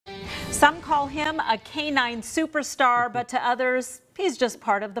Some call him a canine superstar, but to others, he's just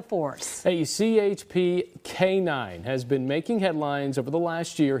part of the force. A CHP canine has been making headlines over the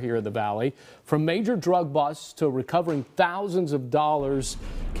last year here in the Valley, from major drug busts to recovering thousands of dollars.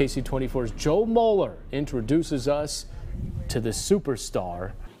 KC24's Joe Moeller introduces us to the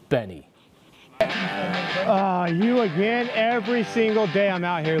superstar, Benny. You again every single day I'm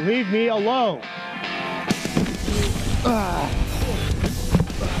out here. Leave me alone.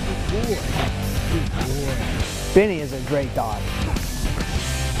 Benny is a great dog.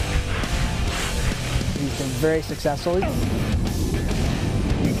 He's been very successful,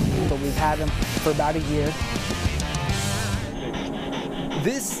 but we've had him for about a year.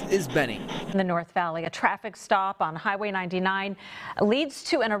 This is Benny. In the North Valley, a traffic stop on Highway 99 leads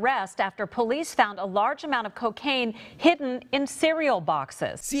to an arrest after police found a large amount of cocaine hidden in cereal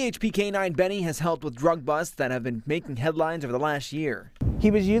boxes. CHP canine Benny has helped with drug busts that have been making headlines over the last year. He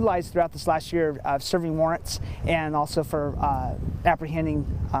was utilized throughout this last year of serving warrants and also for apprehending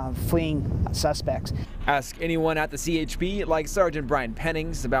fleeing suspects. Ask anyone at the CHP, like Sergeant Brian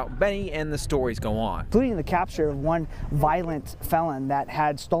Pennings, about Benny, and the stories go on. Including the capture of one violent felon that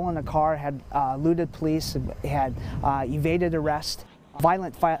had stolen a car, had eluded police, had evaded arrest.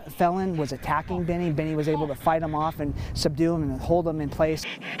 Violent felon was attacking Benny. Benny was able to fight him off and subdue him and hold him in place.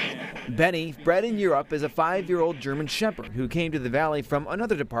 Benny, bred in Europe, is a 5-year-old German Shepherd who came to the Valley from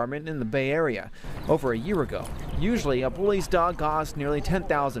another department in the Bay Area over a year ago. Usually, a police dog costs nearly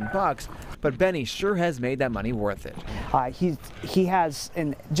 $10,000, but Benny sure has made that money worth it. He has,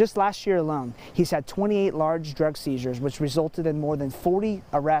 in just last year alone, he's had 28 large drug seizures, which resulted in more than 40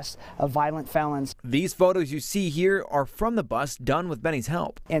 arrests of violent felons. These photos you see here are from the bust done with Benny's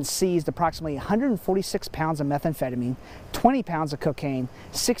help. And seized approximately 146 pounds of methamphetamine, 20 pounds of cocaine,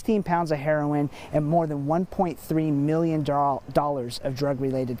 16 pounds of heroin, and more than $1.3 million of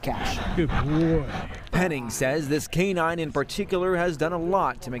drug-related cash. Good boy. Pennings says this canine in particular has done a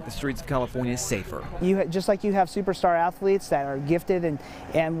lot to make the streets of California safer. Just like you have superstar athletes that are gifted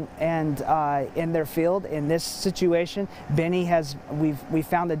and in their field, in this situation, Benny has, we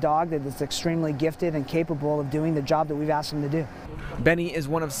found a dog that is extremely gifted and capable of doing the job that we've asked him to do. Benny is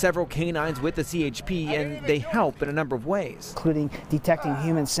one of several canines with the CHP, and they help in a number of ways, including detecting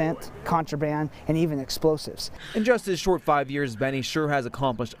human scent, contraband, and even explosives. In just his short 5 years, Benny sure has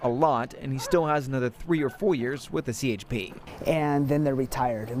accomplished a lot, and he still has another 3 or 4 years with the CHP. And then they're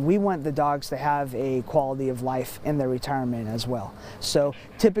retired, and we want the dogs to have a quality of life in their retirement as well. So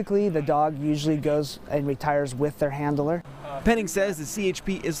typically the dog usually goes and retires with their handler. Pennings says the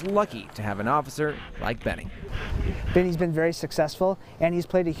CHP is lucky to have an officer like Benny. Benny's been very successful, and he's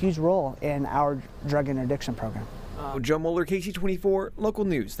played a huge role in our drug interdiction program. Joe Moeller, KC24, local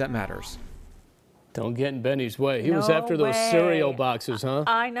news that matters. Don't get in Benny's way. He was No after those way. cereal boxes, huh?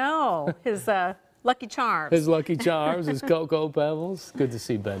 I know. His Lucky Charms. His Lucky Charms, his Cocoa Pebbles. Good to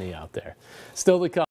see Benny out there. Still to come.